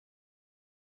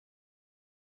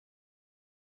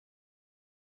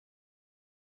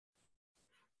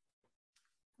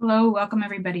Hello, welcome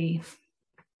everybody.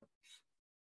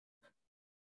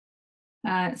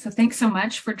 So thanks so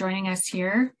much for joining us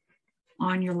here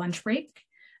on your lunch break.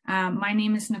 My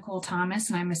name is Nicole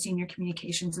Thomas and I'm a Senior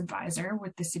Communications Advisor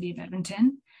with the City of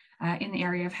Edmonton in the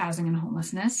area of housing and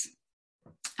homelessness.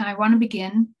 I want to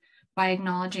begin by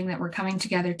acknowledging that we're coming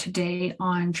together today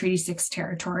on Treaty 6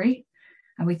 territory.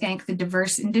 We thank the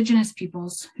diverse Indigenous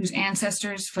peoples whose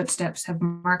ancestors' footsteps have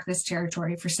marked this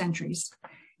territory for centuries,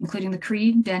 including the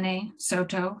Cree, Dene,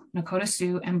 Saulteaux, Nakota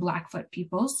Sioux, and Blackfoot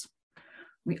peoples.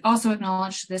 We also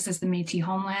acknowledge this as the Métis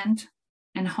homeland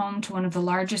and home to one of the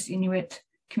largest Inuit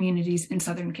communities in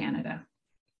southern Canada.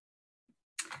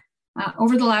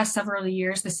 Over the last several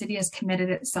years, the city has committed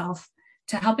itself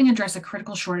to helping address a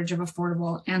critical shortage of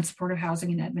affordable and supportive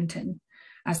housing in Edmonton.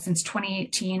 Since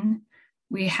 2018,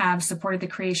 we have supported the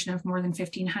creation of more than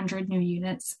 1,500 new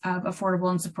units of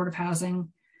affordable and supportive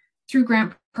housing through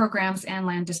grant programs and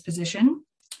land disposition.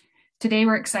 Today,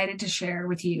 we're excited to share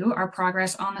with you our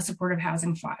progress on the supportive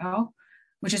housing file,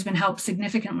 which has been helped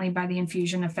significantly by the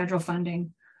infusion of federal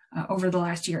funding over the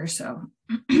last year or so.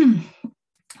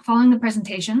 Following the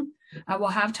presentation, we'll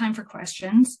have time for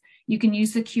questions. You can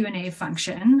use the Q&A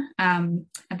function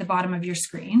at the bottom of your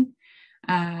screen.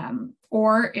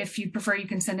 Or if you prefer, you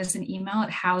can send us an email at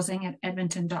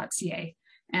housing@edmonton.ca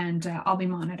and I'll be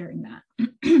monitoring that.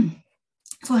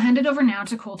 So I'll hand it over now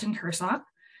to Colton Kirsop.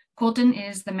 Colton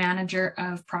is the Manager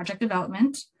of Project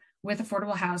Development with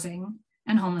Affordable Housing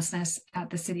and Homelessness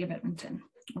at the City of Edmonton.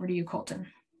 Over to you, Colton.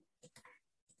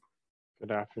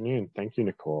 Good afternoon. Thank you,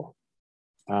 Nicole.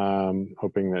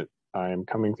 Hoping that I am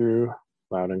coming through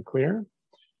loud and clear.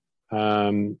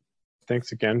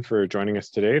 Thanks again for joining us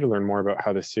today to learn more about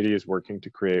how the city is working to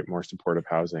create more supportive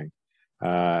housing.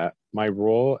 My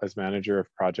role as Manager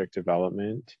of Project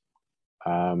Development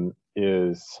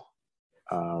is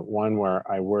one where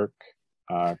I work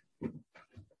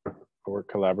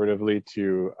collaboratively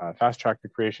to fast track the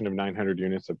creation of 900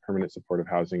 units of permanent supportive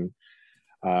housing.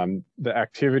 The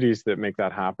activities that make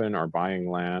that happen are buying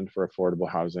land for affordable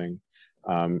housing,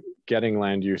 getting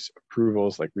land use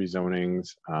approvals like rezonings,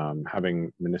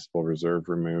 having municipal reserve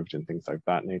removed and things like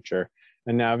that nature,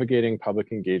 and navigating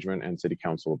public engagement and city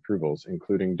council approvals,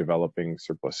 including developing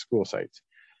surplus school sites.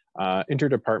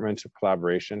 Interdepartmental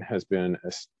collaboration has been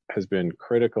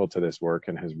critical to this work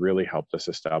and has really helped us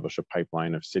establish a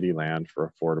pipeline of city land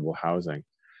for affordable housing.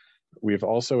 We've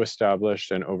also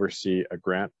established and oversee a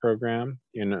grant program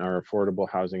in our affordable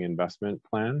housing investment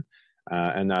plan,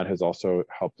 and that has also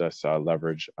helped us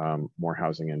leverage more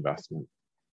housing investment.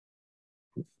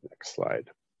 Next slide.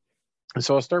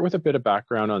 So I'll start with a bit of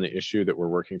background on the issue that we're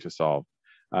working to solve.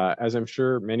 As I'm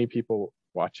sure many people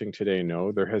watching today know,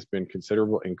 there has been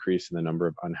considerable increase in the number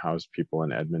of unhoused people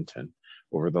in Edmonton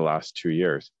over the last 2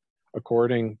 years.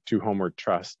 According to Homeward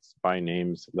Trust's by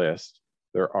names list,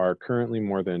 there are currently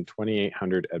more than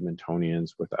 2,800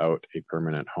 Edmontonians without a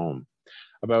permanent home.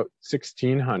 About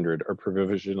 1,600 are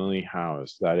provisionally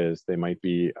housed. That is, they might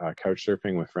be couch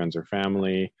surfing with friends or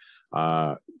family,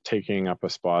 taking up a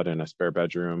spot in a spare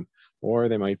bedroom, or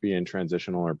they might be in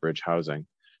transitional or bridge housing.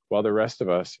 While the rest of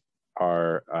us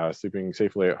are sleeping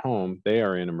safely at home, they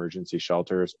are in emergency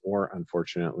shelters or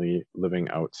unfortunately living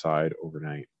outside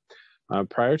overnight.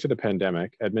 Prior to the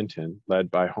pandemic, Edmonton, led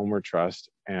by Homeward Trust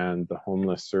and the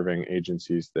homeless serving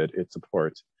agencies that it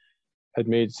supports, had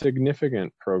made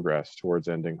significant progress towards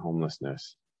ending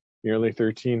homelessness. Nearly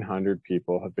 1,300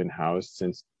 people have been housed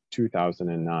since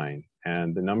 2009,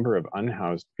 and the number of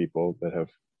unhoused people that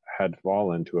had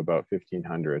fallen to about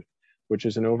 1,500, which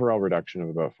is an overall reduction of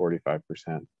about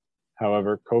 45%.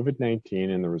 However, COVID-19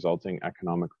 and the resulting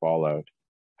economic fallout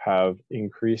have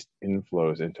increased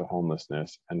inflows into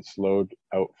homelessness and slowed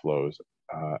outflows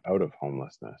out of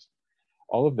homelessness.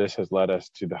 All of this has led us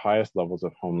to the highest levels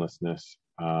of homelessness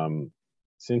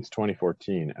since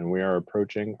 2014, and we are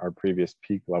approaching our previous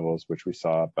peak levels, which we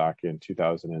saw back in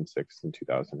 2006 and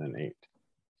 2008.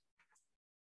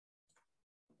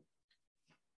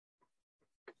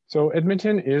 So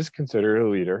Edmonton is considered a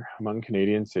leader among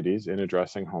Canadian cities in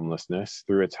addressing homelessness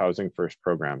through its Housing First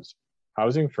programs.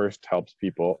 Housing First helps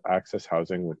people access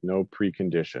housing with no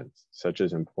preconditions, such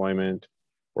as employment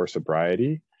or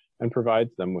sobriety, and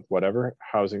provides them with whatever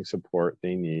housing support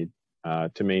they need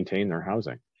to maintain their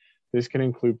housing. This can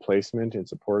include placement in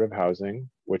supportive housing,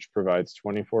 which provides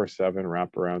 24/7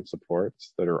 wraparound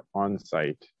supports that are on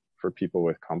site for people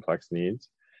with complex needs.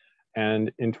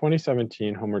 And in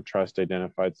 2017, Homeward Trust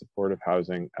identified supportive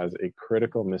housing as a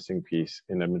critical missing piece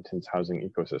in Edmonton's housing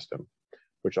ecosystem,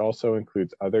 which also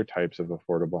includes other types of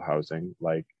affordable housing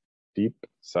like deep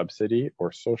subsidy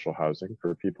or social housing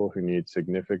for people who need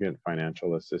significant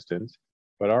financial assistance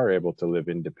but are able to live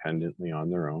independently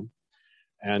on their own,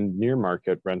 and near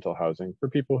market rental housing for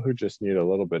people who just need a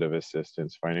little bit of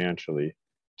assistance financially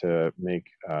to make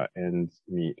ends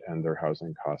meet and their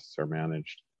housing costs are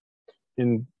managed.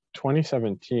 In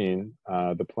 2017,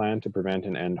 the Plan to Prevent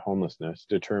and End Homelessness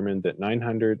determined that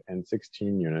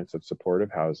 916 units of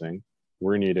supportive housing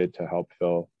were needed to help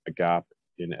fill a gap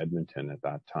in Edmonton at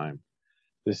that time.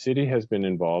 The city has been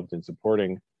involved in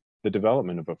supporting the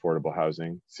development of affordable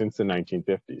housing since the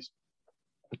 1950s.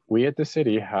 We at the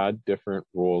city had different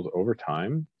roles over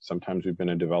time. Sometimes we've been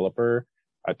a developer,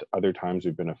 at other times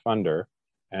we've been a funder,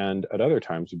 and at other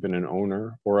times we've been an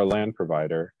owner or a land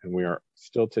provider, and we are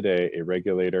still today a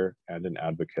regulator and an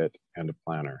advocate and a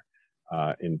planner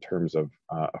in terms of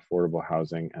affordable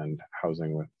housing and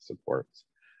housing with supports.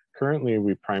 Currently,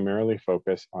 we primarily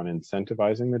focus on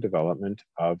incentivizing the development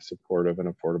of supportive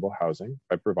and affordable housing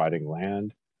by providing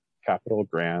land, capital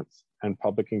grants, and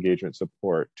public engagement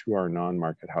support to our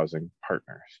non-market housing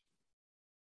partners.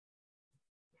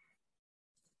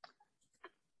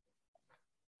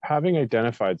 Having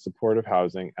identified supportive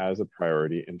housing as a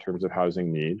priority in terms of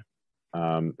housing need,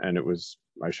 and it was,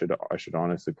 I should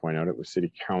honestly point out, it was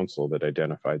City Council that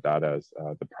identified that as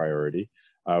the priority.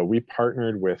 We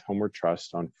partnered with Homeward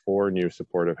Trust on 4 new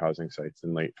supportive housing sites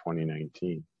in late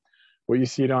 2019. What you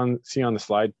see on the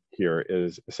slide here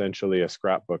is essentially a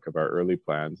scrapbook of our early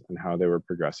plans and how they were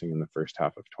progressing in the first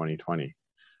half of 2020.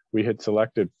 We had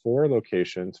selected 4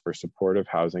 locations for supportive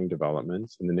housing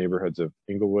developments in the neighborhoods of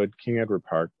Inglewood, King Edward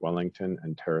Park, Wellington,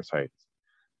 and Terrace Heights.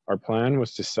 Our plan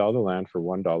was to sell the land for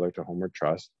 $1 to Homeward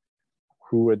Trust,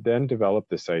 who would then develop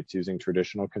the sites using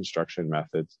traditional construction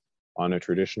methods on a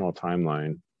traditional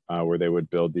timeline where they would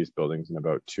build these buildings in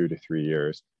about 2 to 3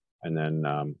 years and then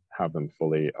have them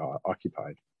fully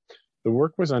occupied. The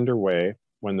work was underway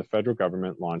when the federal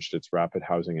government launched its Rapid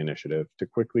Housing Initiative to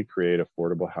quickly create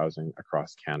affordable housing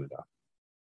across Canada.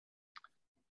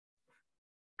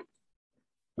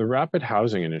 The Rapid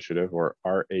Housing Initiative, or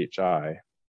RHI,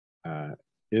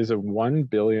 is a $1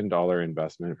 billion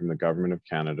investment from the Government of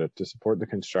Canada to support the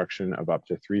construction of up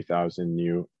to 3,000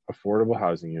 new affordable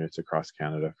housing units across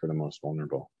Canada for the most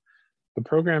vulnerable. The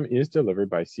program is delivered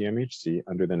by CMHC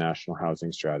under the National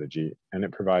Housing Strategy, and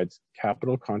it provides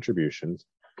capital contributions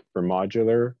for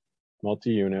modular,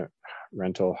 multi-unit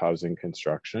rental housing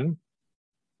construction,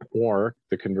 or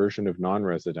the conversion of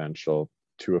non-residential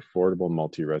to affordable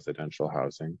multi-residential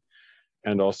housing,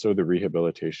 and also the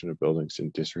rehabilitation of buildings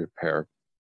in disrepair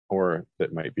or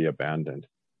that might be abandoned.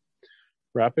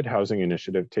 Rapid Housing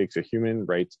Initiative takes a human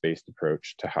rights-based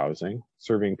approach to housing,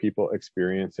 serving people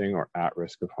experiencing or at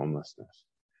risk of homelessness,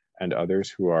 and others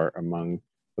who are among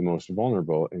the most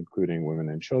vulnerable, including women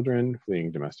and children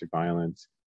fleeing domestic violence,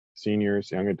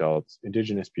 seniors, young adults,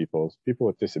 Indigenous peoples, people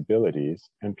with disabilities,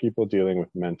 and people dealing with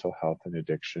mental health and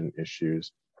addiction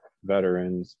issues,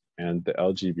 veterans, and the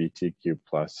LGBTQ+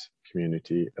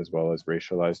 community, as well as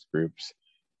racialized groups,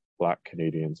 Black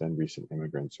Canadians, and recent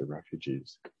immigrants or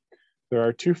refugees. There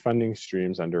are 2 funding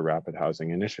streams under Rapid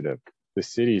Housing Initiative. The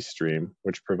City stream,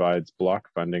 which provides block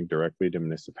funding directly to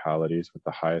municipalities with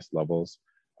the highest levels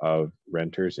of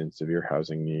renters in severe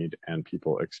housing need and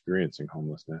people experiencing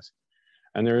homelessness.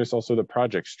 And there is also the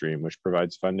project stream, which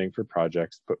provides funding for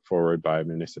projects put forward by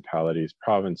municipalities,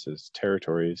 provinces,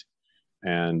 territories,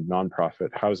 and nonprofit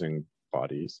housing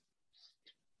bodies.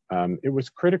 It was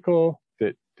critical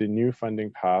that the new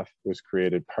funding path was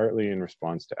created partly in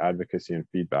response to advocacy and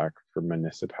feedback from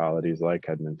municipalities like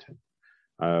Edmonton,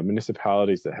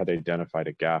 municipalities that had identified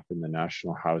a gap in the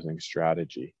National Housing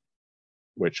Strategy,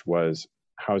 which was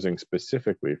housing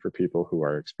specifically for people who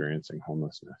are experiencing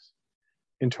homelessness.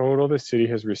 In total, the city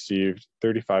has received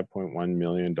 $35.1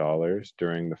 million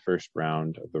during the first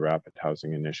round of the Rapid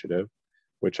Housing Initiative,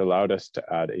 which allowed us to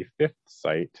add a 5th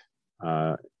site.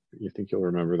 You think you'll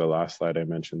remember the last slide I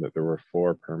mentioned that there were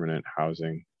 4 permanent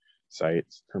housing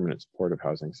sites, permanent supportive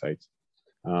housing sites.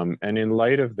 And in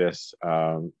light of this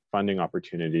funding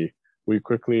opportunity, we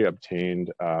quickly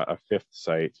obtained a 5th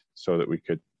site so that we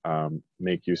could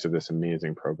make use of this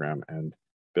amazing program and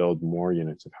build more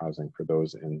units of housing for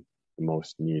those in the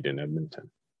most need in Edmonton.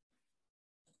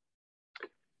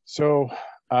 So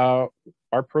our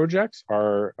projects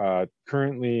are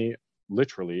currently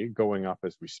literally going up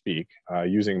as we speak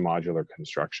using modular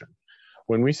construction.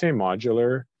 When we say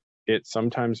modular, it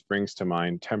sometimes brings to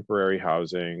mind temporary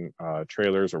housing,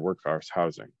 trailers or workforce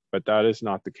housing, but that is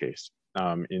not the case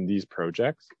in these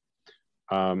projects.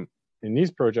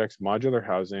 Modular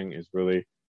housing is really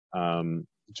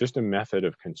just a method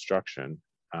of construction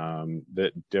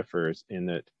that differs in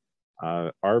that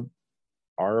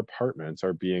our apartments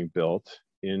are being built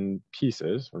in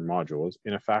pieces or modules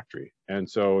in a factory. And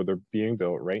so they're being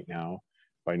built right now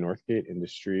by Northgate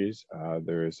Industries.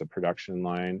 There is a production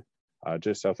line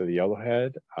just south of the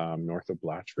Yellowhead, north of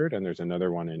Blatchford, and there's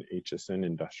another one in Aitchison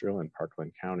Industrial in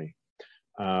Parkland County.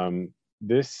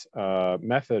 This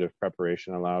method of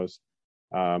preparation allows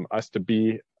us to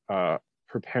be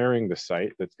preparing the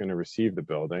site that's going to receive the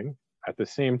building at the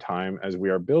same time as we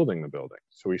are building the building.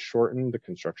 So we shorten the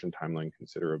construction timeline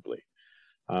considerably.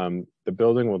 The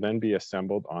building will then be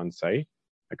assembled on site.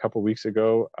 A couple weeks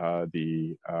ago,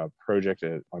 the project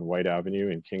on White Avenue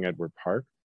in King Edward Park,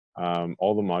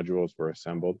 all the modules were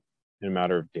assembled in a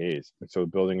matter of days. And so the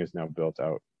building is now built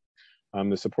out.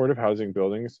 The supportive housing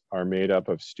buildings are made up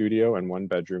of studio and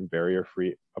one-bedroom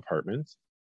barrier-free apartments.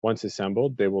 Once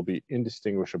assembled, they will be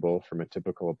indistinguishable from a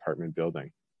typical apartment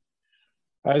building.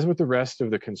 As with the rest of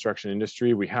the construction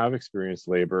industry, we have experienced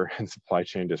labor and supply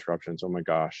chain disruptions. Oh my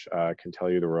gosh, I can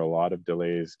tell you there were a lot of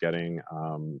delays getting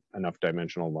enough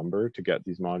dimensional lumber to get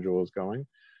these modules going.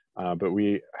 But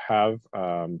we have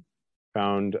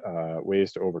found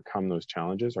ways to overcome those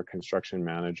challenges. Our construction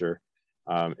manager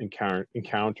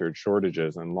encountered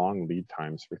shortages and long lead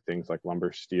times for things like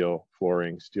lumber, steel,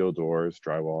 flooring, steel doors,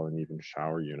 drywall, and even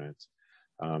shower units.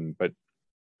 But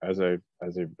as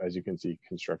you can see,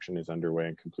 construction is underway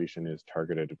and completion is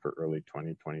targeted for early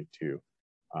 2022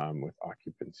 with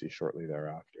occupancy shortly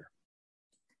thereafter.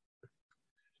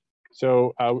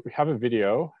 So we have a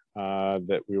video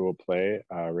that we will play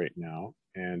right now,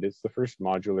 and it's the first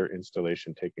modular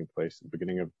installation taking place at the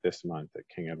beginning of this month at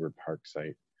King Edward Park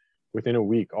site. Within a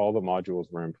week, all the modules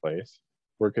were in place.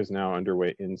 Work is now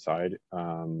underway inside,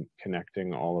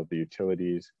 connecting all of the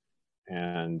utilities,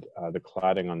 and the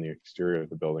cladding on the exterior of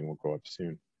the building will go up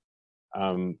soon.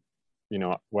 You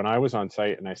know, when I was on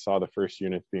site and I saw the first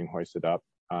units being hoisted up,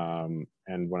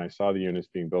 and when I saw the units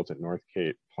being built at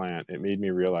Northgate plant, it made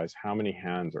me realize how many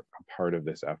hands are a part of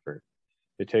this effort.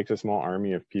 It takes a small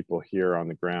army of people here on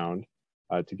the ground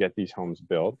to get these homes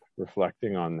built.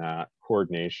 Reflecting on that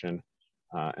coordination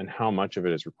and how much of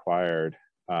it is required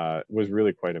was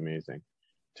really quite amazing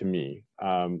to me.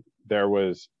 There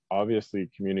was obviously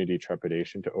community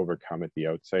trepidation to overcome at the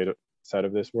outset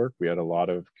of this work. We had a lot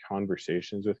of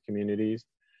conversations with communities.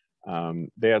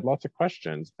 They had lots of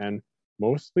questions, and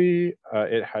mostly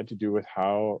it had to do with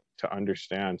how to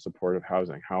understand supportive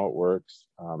housing, how it works,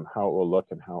 how it will look,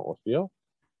 and how it will feel.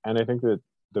 And I think that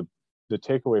the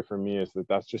takeaway for me is that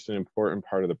that's just an important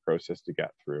part of the process to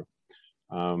get through.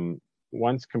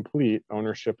 Once complete,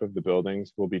 ownership of the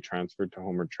buildings will be transferred to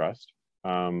Homeward Trust,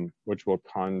 which will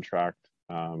contract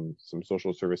some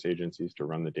social service agencies to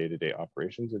run the day-to-day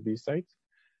operations of these sites.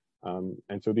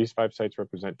 And so these 5 sites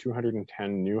represent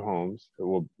 210 new homes that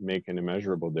will make an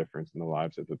immeasurable difference in the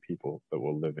lives of the people that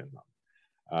will live in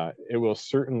them. It will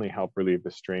certainly help relieve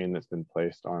the strain that's been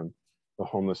placed on the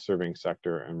homeless serving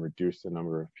sector and reduce the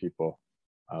number of people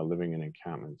living in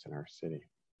encampments in our city.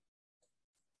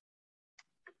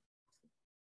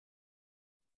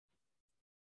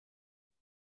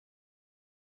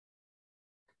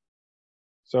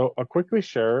 So I'll quickly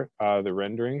share the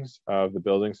renderings of the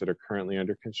buildings that are currently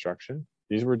under construction.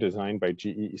 These were designed by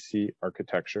GEC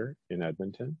Architecture in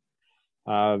Edmonton.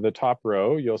 The top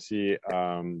row, you'll see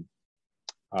from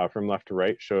left to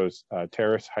right, shows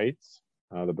Terrace Heights.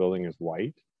 The building is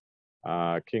white.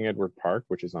 King Edward Park,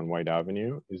 which is on White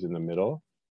Avenue, is in the middle.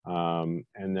 And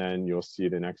then you'll see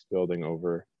the next building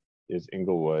over is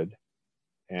Inglewood.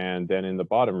 And then in the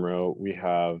bottom row, we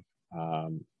have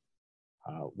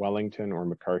Wellington or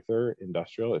MacArthur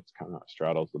Industrial. It's kind of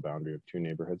straddles the boundary of 2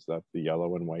 neighborhoods. That's the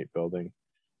yellow and white building.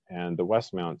 And the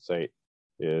Westmount site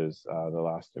is the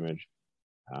last image.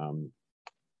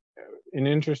 An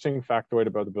interesting factoid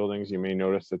about the buildings, you may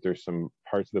notice that there's some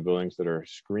parts of the buildings that are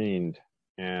screened,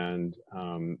 and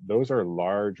those are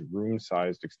large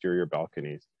room-sized exterior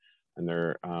balconies. And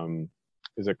there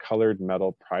is a colored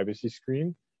metal privacy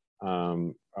screen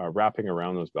wrapping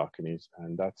around those balconies,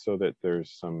 and that's so that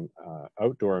there's some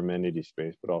outdoor amenity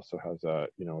space, but also has a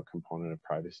a component of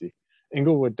privacy.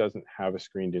 Inglewood doesn't have a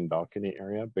screened-in balcony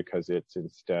area because it's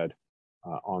instead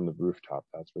on the rooftop.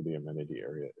 That's where the amenity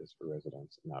area is for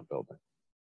residents in that building.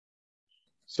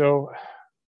 So,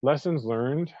 lessons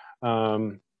learned.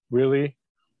 Really,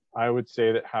 I would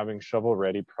say that having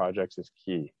shovel-ready projects is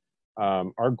key.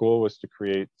 Our goal was to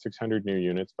create 600 new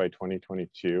units by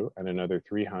 2022 and another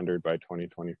 300 by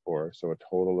 2024, so a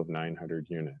total of 900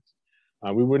 units.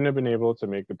 We wouldn't have been able to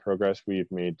make the progress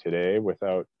we've made today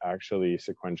without actually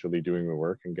sequentially doing the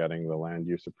work and getting the land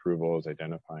use approvals,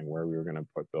 identifying where we were going to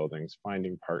put buildings,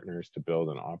 finding partners to build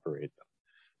and operate them.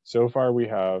 So far, we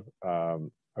have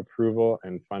approval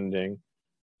and funding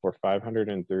for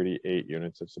 538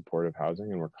 units of supportive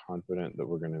housing, and we're confident that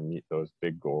we're going to meet those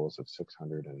big goals of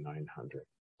 600 and 900.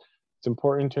 It's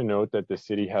important to note that the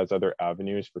city has other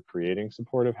avenues for creating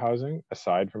supportive housing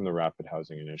aside from the Rapid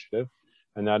Housing Initiative,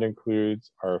 and that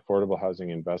includes our Affordable Housing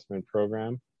Investment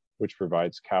Program, which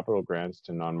provides capital grants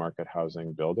to non-market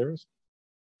housing builders.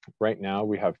 Right now,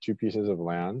 we have 2 pieces of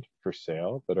land for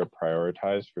sale that are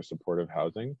prioritized for supportive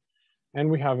housing, and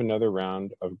we have another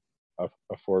round of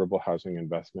Affordable Housing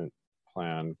Investment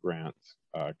Plan grants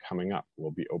coming up.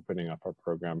 We'll be opening up our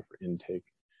program for intake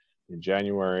in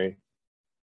January.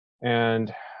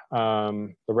 And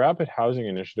the Rapid Housing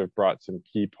Initiative brought some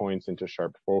key points into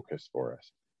sharp focus for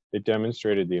us. It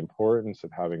demonstrated the importance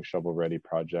of having shovel-ready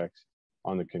projects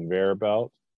on the conveyor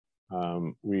belt.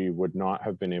 We would not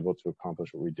have been able to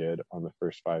accomplish what we did on the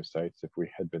first 5 sites if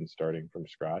we had been starting from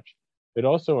scratch. It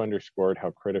also underscored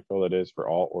how critical it is for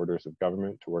all orders of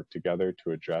government to work together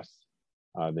to address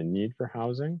the need for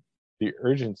housing, the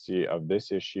urgency of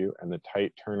this issue, and the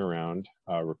tight turnaround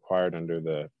required under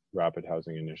the Rapid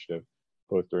Housing Initiative,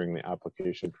 both during the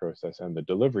application process and the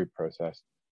delivery process,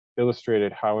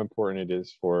 illustrated how important it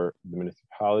is for the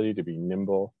municipality to be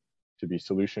nimble, to be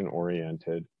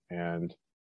solution-oriented, and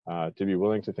to be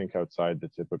willing to think outside the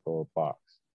typical box.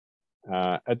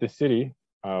 At the city,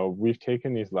 we've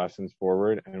taken these lessons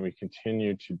forward, and we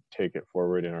continue to take it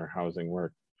forward in our housing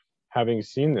work. Having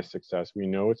seen this success, we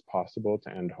know it's possible to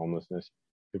end homelessness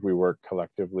if we work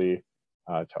collectively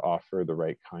to offer the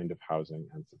right kind of housing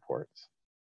and supports.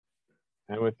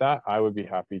 And with that, I would be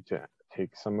happy to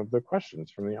take some of the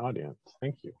questions from the audience.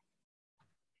 Thank you.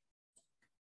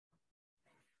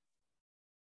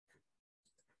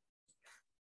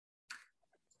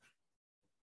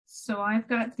 So I've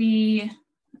got the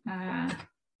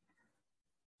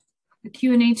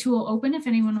Q&A tool open if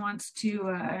anyone wants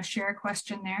to share a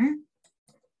question there.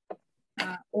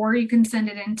 Or you can send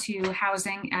it into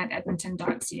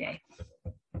housing@edmonton.ca.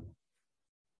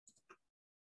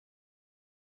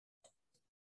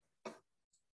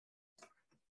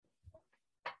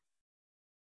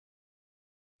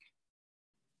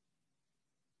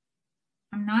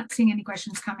 I'm not seeing any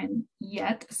questions come in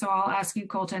yet, so I'll ask you,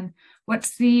 Colton, what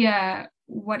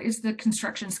is the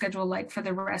construction schedule like for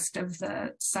the rest of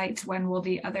the sites? When will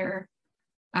the other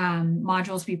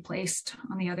modules be placed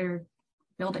on the other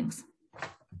buildings?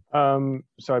 So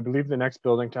I believe the next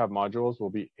building to have modules will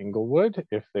be Inglewood.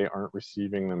 If they aren't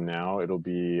receiving them now, it'll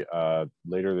be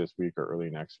later this week or early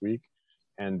next week.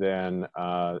 And then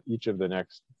each of the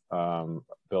next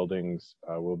buildings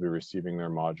will be receiving their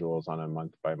modules on a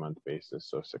month-by-month basis.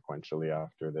 So sequentially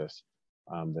after this,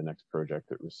 the next project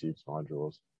that receives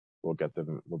modules, we'll get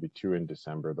them. There'll be 2 in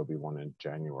December, there'll be 1 in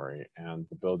January. And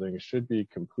the building should be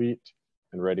complete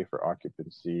and ready for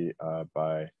occupancy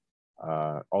by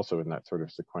also in that sort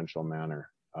of sequential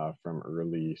manner from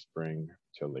early spring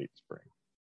to late spring.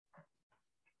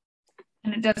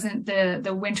 And it doesn't,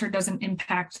 the winter doesn't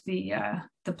impact the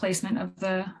placement of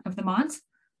the mods?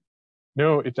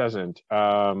 No, it doesn't.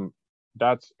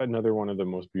 That's another one of the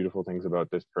most beautiful things about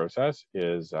this process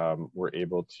is we're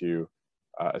able to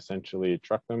essentially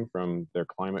truck them from their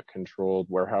climate controlled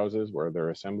warehouses where their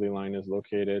assembly line is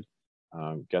located,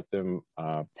 get them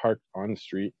parked on the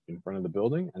street in front of the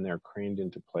building, and they're craned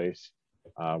into place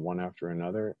one after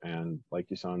another. And like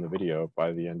you saw in the video,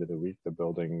 by the end of the week, the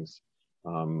building's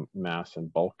mass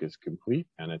and bulk is complete,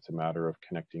 and it's a matter of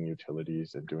connecting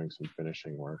utilities and doing some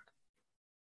finishing work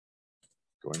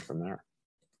going from there.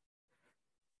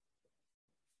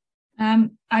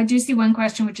 I do see one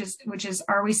question, which is,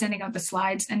 are we sending out the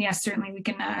slides? And yes, certainly we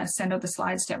can send out the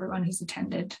slides to everyone who's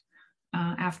attended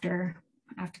after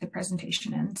the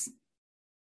presentation ends.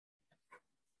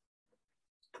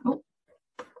 Oh,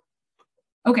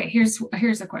 okay. Here's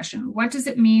a question. What does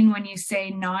it mean when you say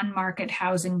non-market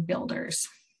housing builders?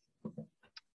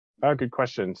 Good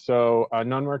question. So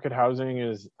non-market housing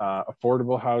is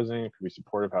affordable housing. It could be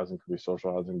supportive housing, it could be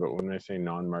social housing. But when I say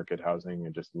non-market housing,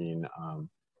 I just mean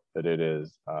that it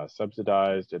is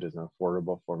subsidized, it is an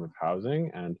affordable form of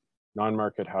housing, and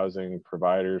non-market housing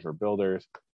providers or builders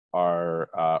are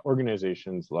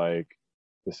organizations like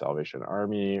the Salvation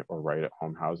Army or Right at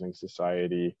Home Housing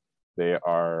Society. They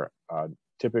are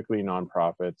typically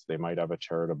nonprofits. They might have a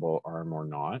charitable arm or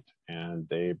not, and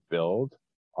they build,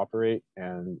 operate,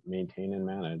 and maintain and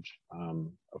manage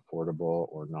affordable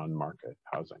or non-market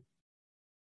housing.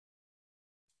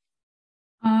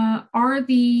 Are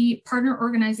the partner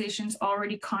organizations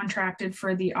already contracted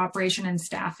for the operation and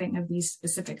staffing of these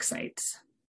specific sites?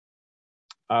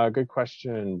 Good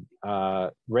question.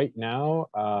 Right now,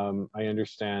 I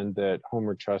understand that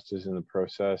Homeward Trust is in the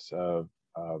process of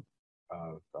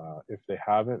If they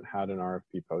haven't had an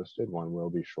RFP posted, one will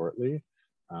be shortly,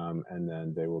 and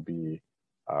then they will be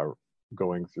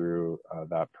going through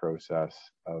that process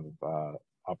of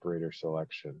operator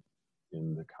selection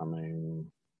in the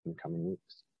coming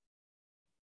weeks.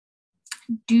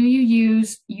 Do you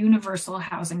use universal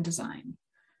housing design?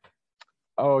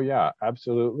 Oh yeah,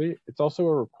 absolutely. It's also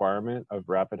a requirement of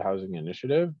Rapid Housing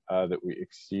Initiative that we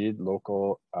exceed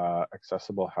local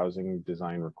accessible housing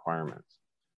design requirements.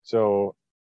 So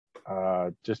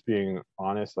just being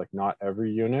honest, like not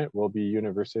every unit will be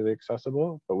universally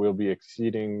accessible, but we'll be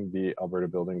exceeding the Alberta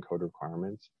Building Code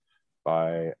requirements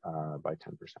by 10%.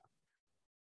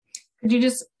 Could you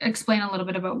just explain a little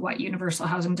bit about what universal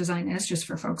housing design is, just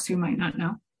for folks who might not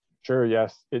know? Sure,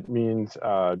 yes. It means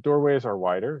doorways are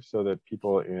wider so that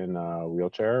people in a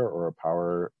wheelchair or a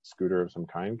power scooter of some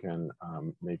kind can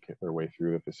make their way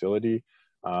through the facility.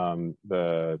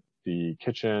 The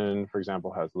kitchen, for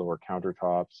example, has lower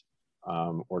countertops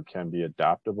or can be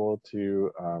adaptable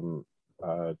to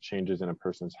changes in a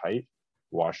person's height.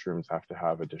 Washrooms have to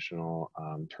have additional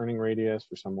turning radius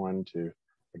for someone to,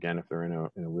 again, if they're in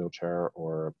a wheelchair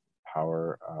or a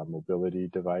power mobility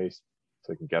device,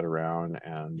 so they can get around,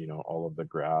 and all of the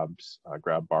grab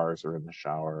bars are in the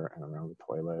shower and around the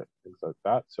toilet, things like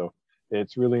that. So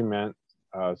it's really meant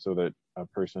so that a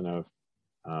person of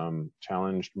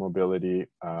challenged mobility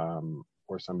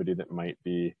or somebody that might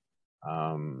be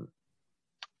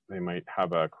they might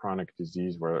have a chronic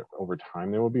disease where over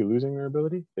time they will be losing their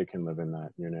ability, they can live in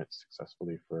that unit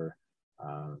successfully for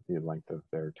the length of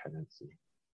their tenancy.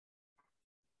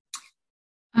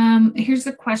 Here's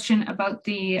a question about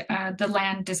the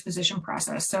land disposition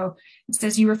process. So it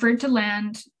says you referred to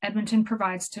land Edmonton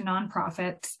provides to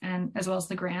nonprofits and as well as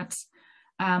the grants.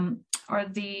 I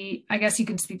guess you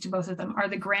could speak to both of them. Are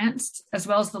the grants as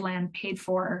well as the land paid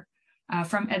for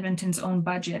from Edmonton's own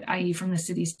budget, i.e. from the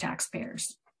city's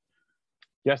taxpayers?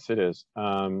 Yes, it is.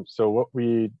 So what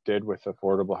we did with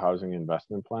Affordable Housing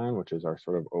Investment Plan, which is our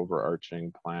sort of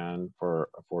overarching plan for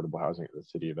affordable housing at the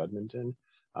City of Edmonton,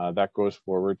 that goes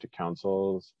forward to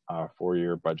Council's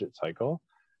 4-year budget cycle.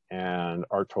 And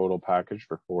our total package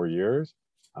for 4 years,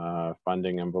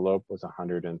 funding envelope was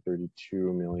 $132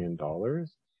 million.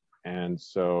 And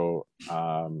so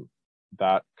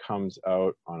that comes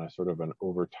out on a sort of an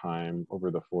over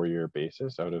the 4-year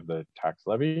basis out of the tax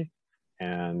levy.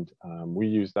 And we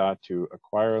use that to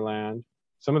acquire land.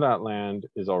 Some of that land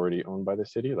is already owned by the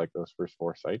city, like those first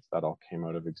 4 sites, that all came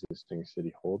out of existing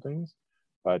city holdings.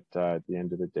 But at the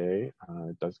end of the day,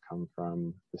 it does come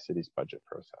from the city's budget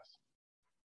process.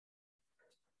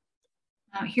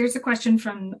 Here's a question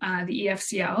from the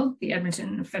EFCL, the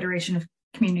Edmonton Federation of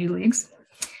Community Leagues.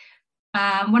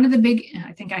 One of the big,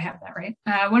 I think I have that right.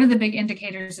 One of the big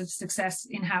indicators of success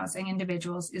in housing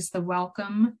individuals is the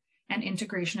welcome and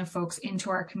integration of folks into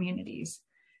our communities.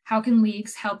 How can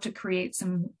leagues help to create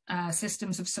some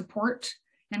systems of support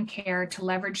and care to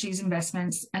leverage these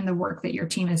investments and the work that your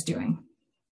team is doing?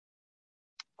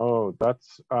 Oh,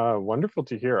 that's wonderful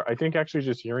to hear. I think actually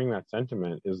just hearing that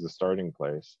sentiment is the starting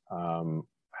place.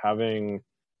 Having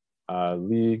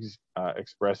leagues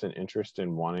express an interest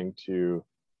in wanting to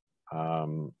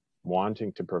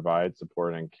provide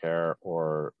support and care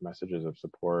or messages of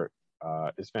support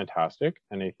is fantastic.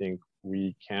 And I think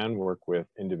we can work with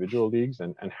individual leagues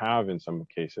and have in some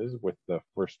cases with the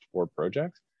first 4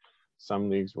 projects. Some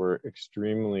leagues were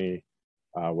extremely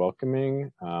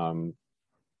welcoming,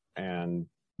 and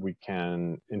we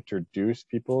can introduce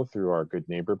people through our Good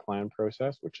Neighbor Plan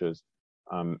process, which is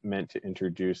meant to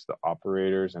introduce the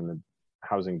operators and the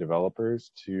housing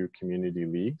developers to community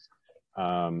leagues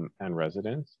and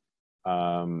residents.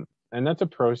 And that's a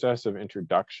process of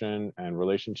introduction and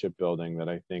relationship building that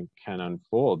I think can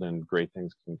unfold, and great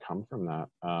things can come from that.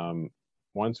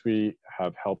 Once we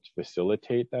have helped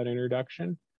facilitate that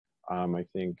introduction, I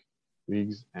think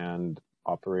leagues and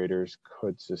operators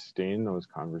could sustain those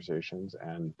conversations,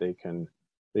 and they can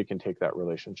take that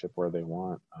relationship where they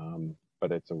want.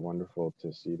 But it's wonderful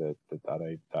to see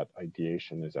that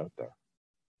ideation is out there.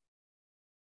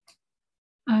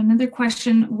 Another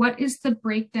question, what is the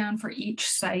breakdown for each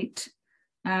site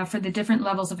for the different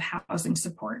levels of housing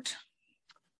support?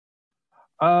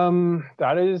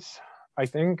 That is, I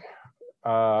think,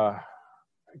 I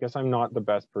guess I'm not the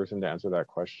best person to answer that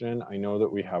question. I know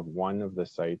that we have one of the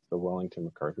sites, the Wellington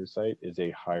MacArthur site, is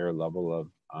a higher level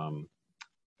of,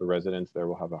 the residents there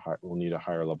will need a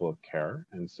higher level of care.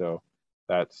 And so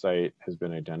that site has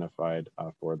been identified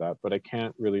for that, but I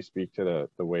can't really speak to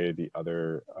the way the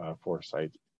other 4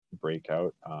 sites break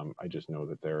out. I just know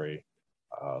that they're a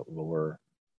lower,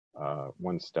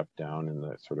 one step down in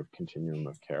the sort of continuum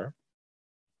of care.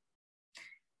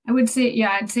 I would say,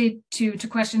 yeah, I'd say to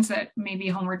questions that maybe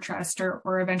Homeward Trust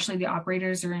or eventually the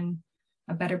operators are in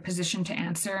a better position to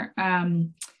answer.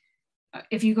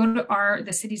 If you go to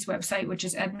the city's website, which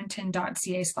is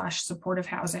edmonton.ca/supportive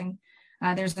housing,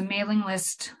 there's the mailing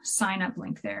list sign up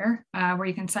link there where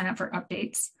you can sign up for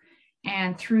updates.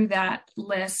 And through that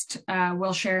list,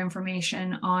 we'll share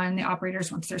information on the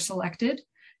operators once they're selected.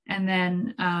 And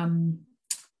then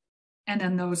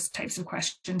those types of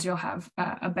questions, you'll have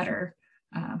a better,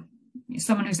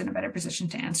 someone who's in a better position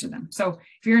to answer them. So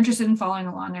if you're interested in following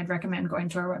along, I'd recommend going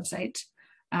to our website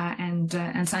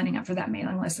and signing up for that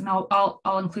mailing list. And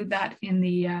I'll include that in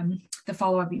the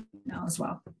follow-up email as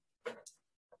well.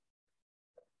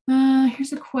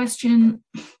 Here's a question.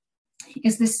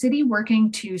 Is the city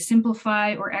working to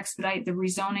simplify or expedite the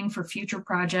rezoning for future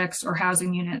projects or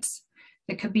housing units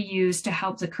that could be used to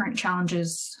help the current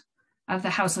challenges of the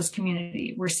houseless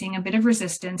community? We're seeing a bit of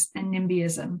resistance and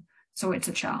NIMBYism, so it's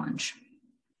a challenge.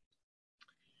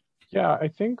 Yeah, I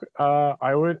think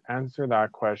I would answer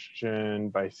that question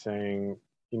by saying,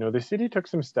 you know, the city took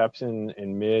some steps in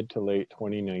mid to late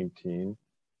 2019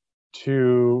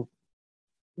 to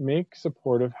make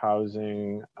supportive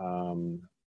housing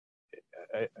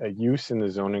a use in the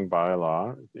zoning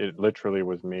bylaw. It literally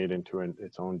was made into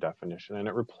its own definition, and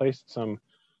it replaced some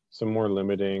more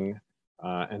limiting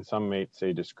and some might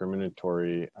say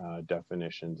discriminatory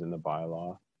definitions in the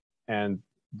bylaw. And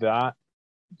that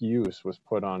use was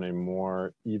put on a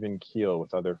more even keel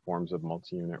with other forms of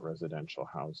multi-unit residential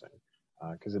housing.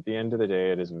 Because at the end of the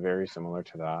day, it is very similar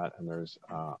to that, and there's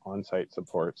on-site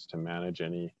supports to manage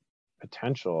any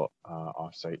potential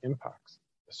off-site impacts.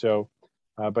 So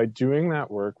by doing that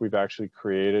work, we've actually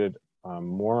created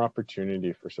more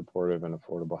opportunity for supportive and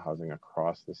affordable housing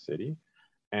across the city.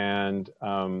 And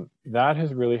that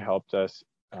has really helped us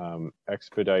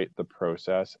expedite the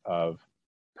process of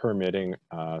permitting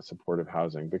supportive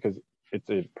housing, because it's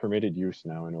a permitted use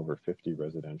now in over 50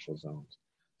 residential zones.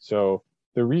 So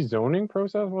the rezoning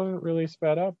process wasn't really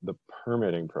sped up, the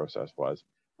permitting process was.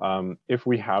 If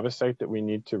we have a site that we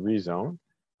need to rezone,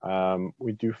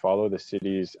 we do follow the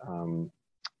city's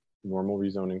normal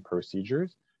rezoning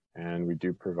procedures, and we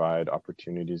do provide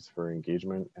opportunities for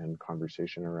engagement and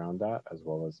conversation around that, as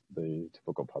well as the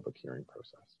typical public hearing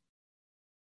process.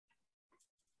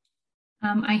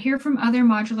 I hear from other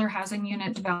modular housing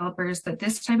unit developers that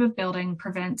this type of building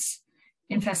prevents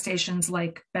infestations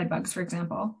like bed bugs, for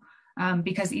example,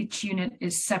 because each unit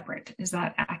is separate. Is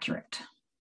that accurate?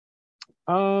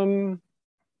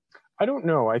 I don't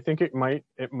know. I think it might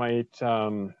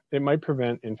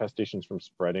prevent infestations from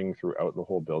spreading throughout the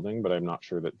whole building, but I'm not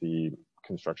sure that the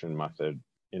construction method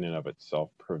in and of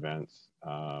itself prevents,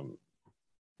 you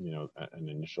know, an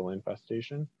initial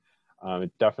infestation.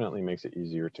 It definitely makes it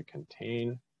easier to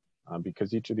contain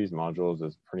because each of these modules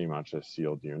is pretty much a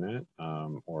sealed unit,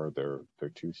 or they're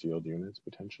two sealed units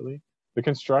potentially. The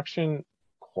construction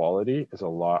quality is a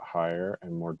lot higher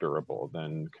and more durable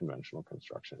than conventional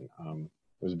construction. I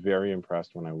was very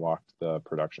impressed when I walked the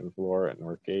production floor at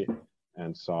Northgate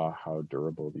and saw how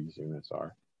durable these units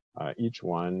are. Each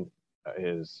one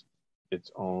is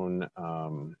its own,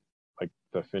 like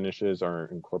the finishes are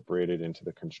incorporated into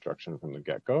the construction from the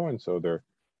get-go, and so they're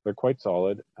quite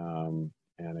solid. And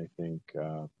I think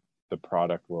the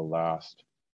product will last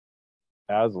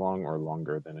as long or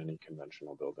longer than any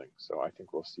conventional building. So I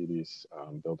think we'll see these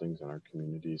buildings in our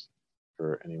communities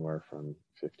for anywhere from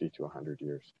 50 to 100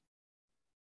 years.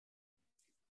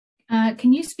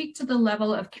 Can you speak to the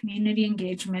level of community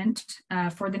engagement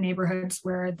for the neighborhoods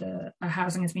where the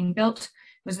housing is being built?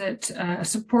 Was it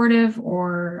supportive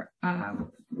or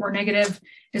negative?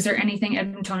 Is there anything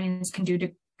Edmontonians can do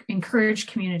to encourage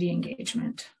community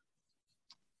engagement?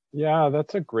 Yeah,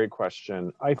 that's a great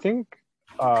question. I think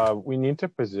we need to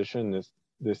position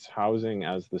this housing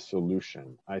as the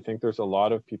solution. I think there's a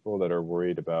lot of people that are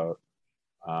worried about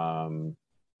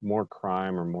more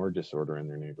crime or more disorder in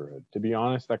their neighborhood. To be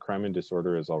honest, that crime and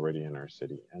disorder is already in our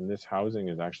city. And this housing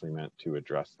is actually meant to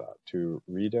address that, to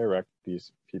redirect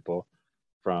these people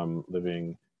from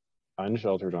living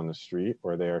unsheltered on the street,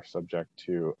 where they are subject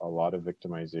to a lot of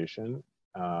victimization,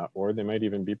 or they might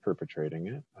even be perpetrating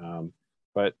it.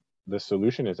 But the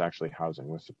solution is actually housing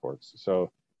with supports.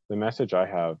 So the message I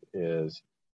have is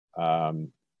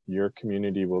your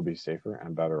community will be safer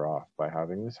and better off by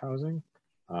having this housing.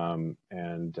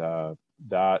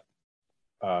 That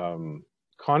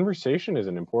conversation is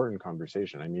an important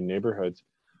conversation. I mean, neighborhoods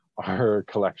are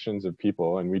collections of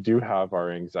people, and we do have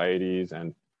our anxieties,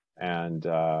 and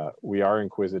we are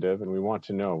inquisitive, and we want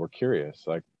to know. We're curious,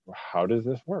 like, how does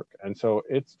this work? And so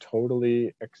it's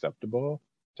totally acceptable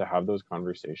to have those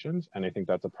conversations, and I think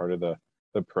that's a part of the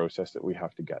the process that we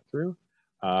have to get through.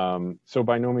 So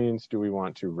by no means do we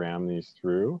want to ram these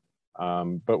through,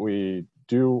 but we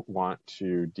do want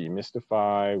to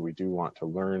demystify, we do want to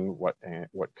learn what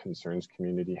concerns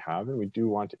community have, and we do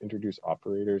want to introduce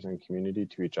operators and community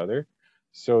to each other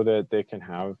so that they can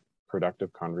have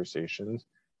productive conversations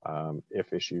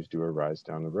if issues do arise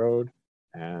down the road,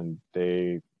 and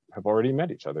they have already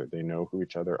met each other. They know who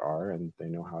each other are, and they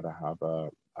know how to have a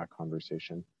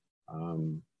conversation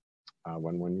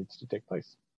when one needs to take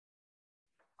place.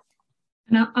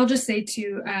 And I'll just say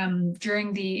too,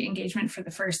 during the engagement for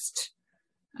the first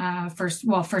 5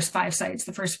 sites,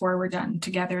 the first 4 were done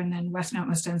together, and then West Mount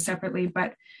was done separately.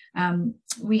 But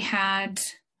we had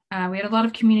a lot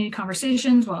of community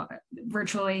conversations,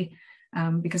 virtually,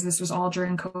 because this was all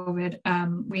during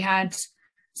COVID. We had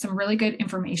some really good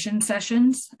information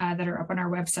sessions that are up on our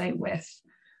website with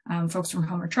folks from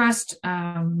Homer Trust,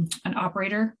 an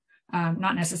operator,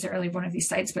 not necessarily one of these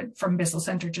sites, but from Bissell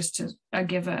Center, just to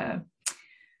give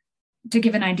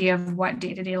an idea of what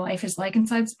day-to-day life is like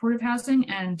inside supportive housing,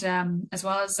 and as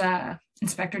well as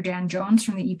Inspector Dan Jones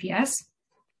from the EPS.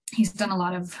 He's done a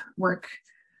lot of work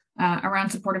around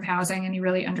supportive housing, and he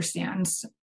really understands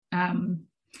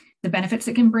the benefits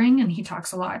it can bring, and he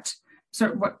talks a lot,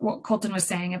 sort of what Colton was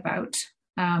saying about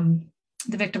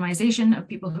the victimization of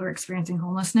people who are experiencing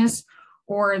homelessness,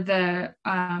 or the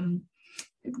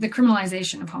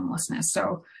criminalization of homelessness.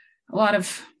 So a lot of,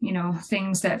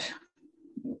 things that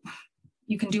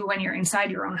you can do when you're inside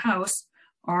your own house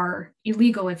are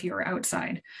illegal if you're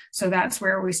outside. So that's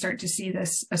where we start to see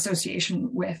this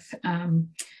association with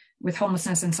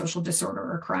homelessness and social disorder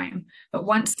or crime. But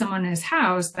once someone is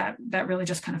housed, that really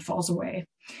just kind of falls away.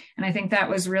 And I think that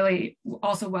was really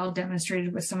also well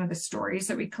demonstrated with some of the stories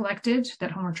that we collected,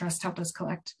 that Homer Trust helped us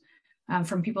collect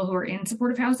from people who are in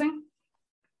supportive housing.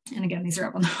 And again, these are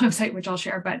up on the website, which I'll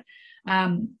share, but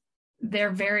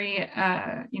they're very,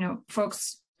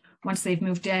 folks, once they've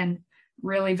moved in,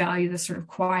 really value this sort of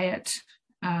quiet,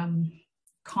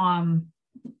 calm,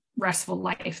 restful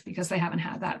life, because they haven't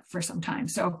had that for some time.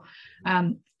 So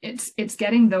it's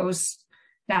getting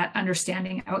that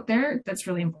understanding out there that's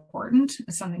really important.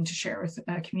 It's something to share with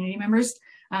community members.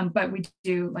 But we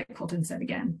do, like Colton said,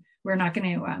 again, we're not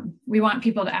going to, we want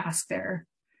people to ask their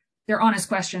honest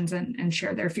questions and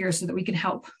share their fears so that we can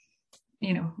help,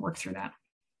 work through that.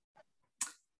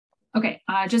 Okay,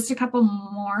 just a couple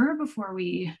more before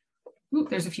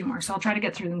there's a few more, so I'll try to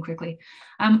get through them quickly.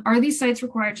 Are these sites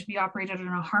required to be operated on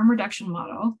a harm reduction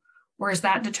model, or is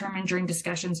that determined during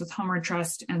discussions with Homer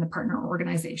Trust and the partner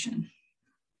organization?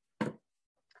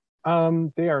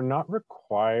 They are not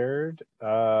required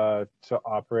to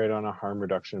operate on a harm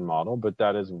reduction model, but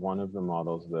that is one of the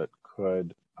models that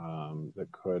could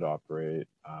operate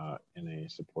in a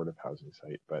supportive housing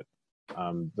site. But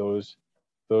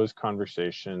those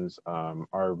conversations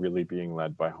are really being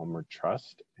led by Homer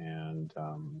Trust, and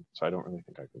so I don't really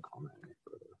think I can comment any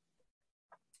further.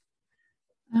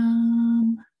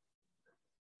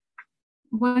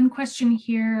 One question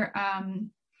here,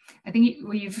 I think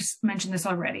you've mentioned this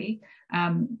already,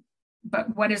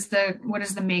 but what is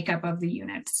the makeup of the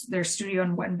units? Their studio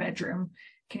and 1 bedroom.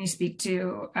 Can you speak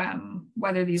to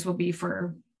whether these will be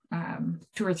for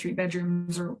 2 or 3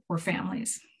 bedrooms or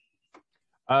families?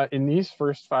 In these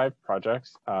first 5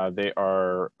 projects, they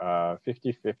are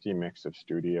 50-50 mix of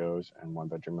studios and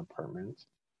 1-bedroom apartments.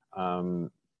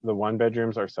 The 1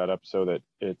 bedrooms are set up so that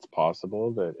it's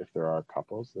possible that if there are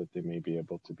couples, that they may be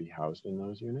able to be housed in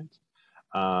those units.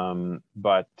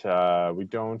 But we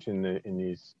don't, in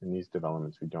these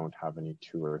developments, we don't have any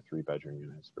 2 or 3 bedroom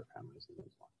units for families in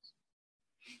these ones.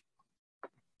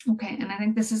 Okay, and I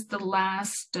think this is the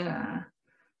last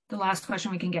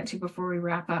question we can get to before we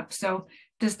wrap up. So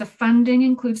does the funding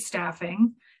include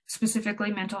staffing,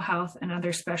 specifically mental health and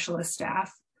other specialist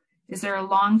staff? Is there a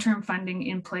long-term funding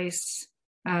in place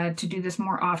to do this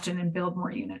more often and build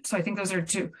more units? So I think those are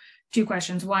two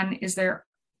questions. 1, is there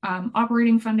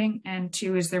operating funding? And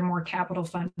 2, is there more capital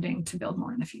funding to build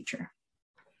more in the future?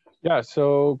 Yeah,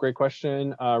 so great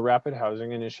question. Rapid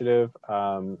Housing Initiative,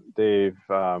 they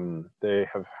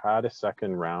have had a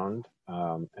second round,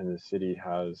 and the city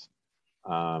has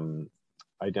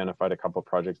identified a couple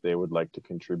projects they would like to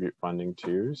contribute funding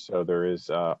to. So there is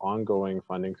ongoing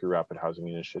funding through Rapid Housing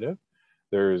Initiative.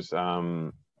 There's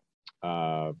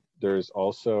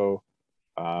also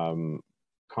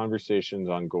conversations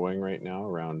ongoing right now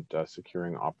around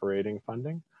securing operating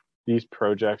funding. These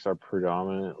projects are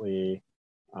predominantly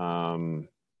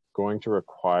going to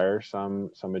require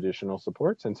some additional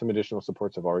supports, and some additional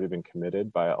supports have already been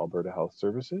committed by Alberta Health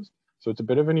Services. So it's a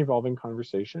bit of an evolving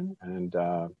conversation, and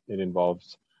it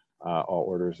involves all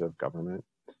orders of government.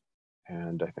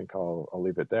 And I think I'll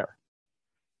leave it there.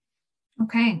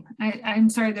 Okay, I'm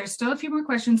sorry, there's still a few more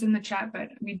questions in the chat, but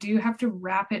we do have to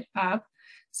wrap it up.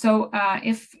 So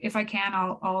if I can,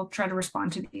 I'll try to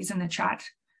respond to these in the chat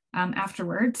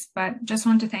afterwards, but just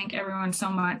want to thank everyone so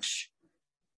much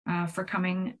for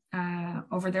coming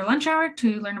over their lunch hour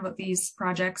to learn about these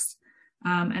projects.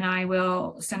 And I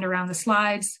will send around the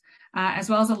slides as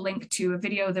well as a link to a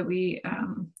video that we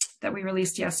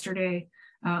released yesterday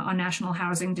on National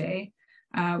Housing Day,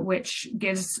 which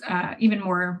gives even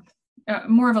more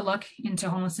of a look into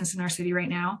homelessness in our city right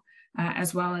now,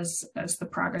 as well as the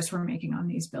progress we're making on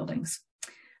these buildings.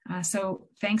 So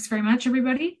thanks very much,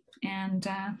 everybody, and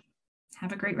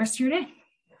have a great rest of your day.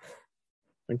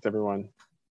 Thanks, everyone.